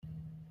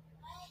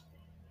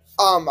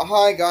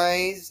Hi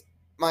guys,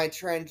 my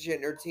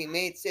transgender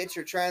teammates. It's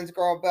your trans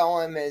girl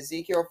Bella and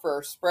Ezekiel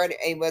for Spread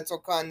a Little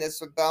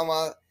Kindness with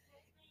Bella.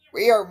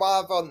 We are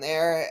live on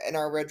there in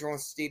our original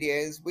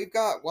studios. We've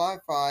got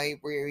Wi-Fi.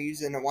 We're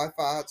using a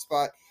Wi-Fi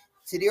hotspot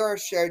to do our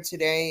show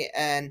today.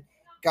 And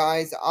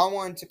guys, I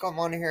wanted to come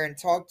on here and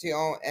talk to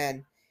y'all,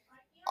 and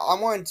I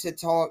wanted to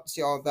talk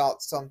to y'all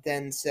about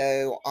something.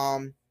 Some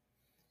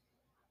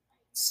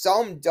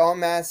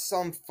dumbass,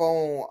 some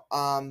fool,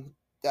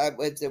 that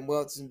lives in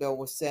Wilsonville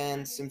was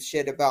saying some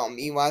shit about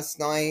me last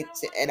night,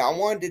 and I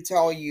wanted to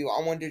tell you,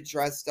 I wanted to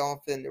dress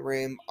off in the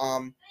room,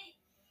 and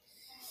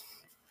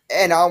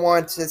I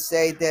want to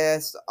say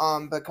this,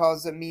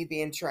 because of me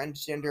being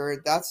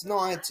transgender, that's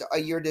not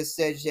your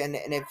decision,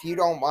 and if you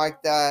don't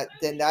like that,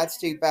 then that's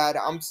too bad.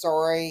 I'm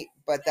sorry,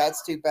 but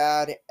that's too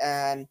bad,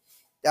 and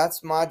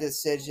that's my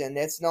decision.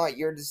 It's not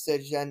your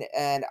decision,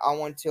 and I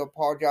want to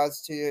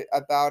apologize to you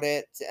about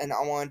it, and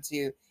I want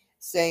to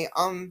say,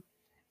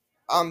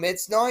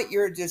 it's not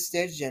your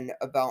decision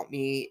about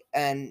me,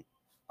 and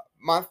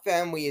my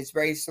family is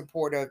very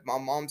supportive. My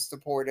mom's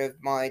supportive,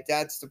 my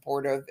dad's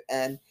supportive,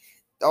 and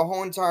the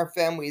whole entire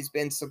family has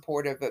been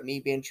supportive of me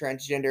being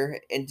transgender.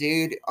 And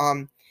dude,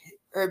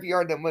 herb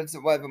yard that lives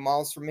 11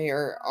 miles from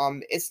here,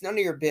 it's none of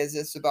your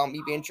business about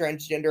me being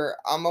transgender.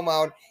 I'm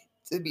allowed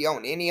to be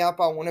on any app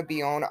I want to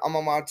be on. I'm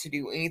allowed to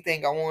do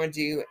anything I want to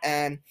do,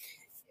 and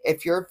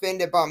if you're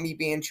offended about me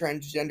being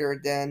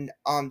transgender, then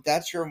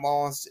that's your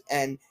loss,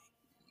 and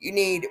you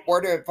need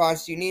word of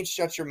advice. You need to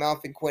shut your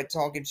mouth and quit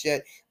talking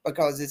shit,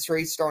 because it's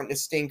really starting to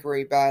stink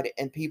really bad,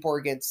 and people are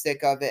getting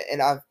sick of it.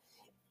 And I've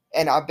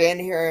been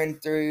hearing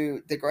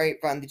through the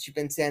grapevine that you've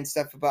been saying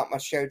stuff about my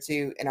show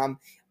too, and I'm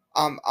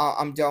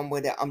done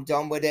with it. I'm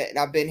done with it, and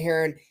I've been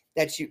hearing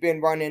that you've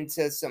been running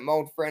into some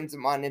old friends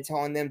of mine and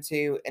telling them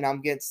to, and I'm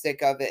getting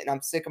sick of it, and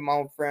I'm sick of my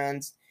old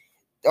friends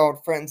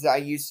that I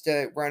used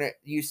to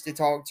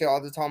talk to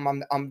all the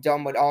time. I'm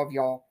done with all of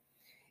y'all.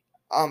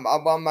 I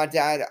love my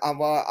dad. I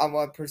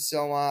love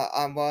Priscilla.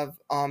 I love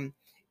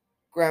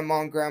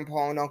grandma and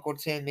grandpa and Uncle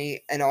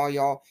Timmy and all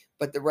y'all.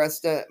 But the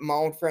rest of my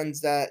old friends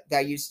that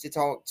I used to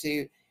talk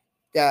to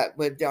that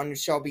live down in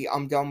Shelby,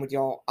 I'm done with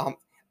y'all.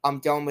 I'm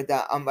done with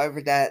that. I'm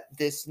over that.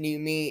 This new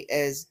me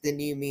is the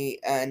new me,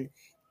 and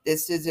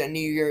this is a new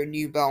year,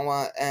 new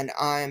Bella, and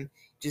I'm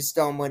just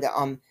done with it.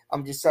 I'm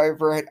just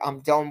over it.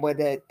 I'm done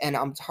with it, and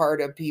I'm tired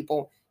of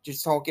people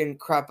just talking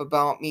crap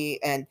about me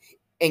and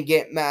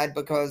get mad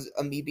because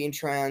of me being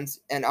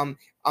trans, and I'm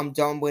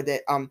done with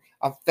it. I'm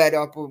fed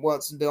up with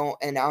Wilsonville,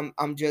 and I'm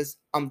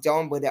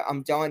done with it.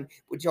 I'm done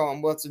with y'all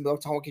in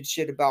Wilsonville talking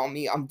shit about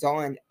me. I'm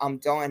done. I'm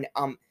done.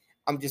 I'm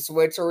just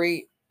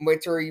literally. I'm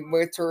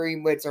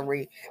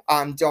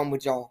done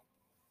with y'all.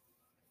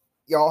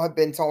 Y'all have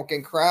been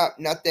talking crap,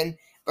 nothing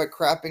but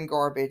crap and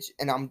garbage,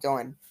 and I'm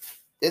done.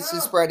 This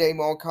is Spread A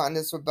More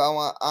Kindness with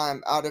Bella.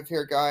 I'm out of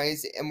here,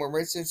 guys, and we're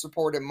listening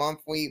supported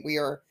monthly. We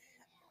are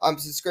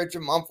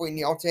subscription monthly, and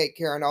y'all take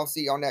care, and I'll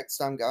see y'all next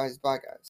time, guys. Bye, guys.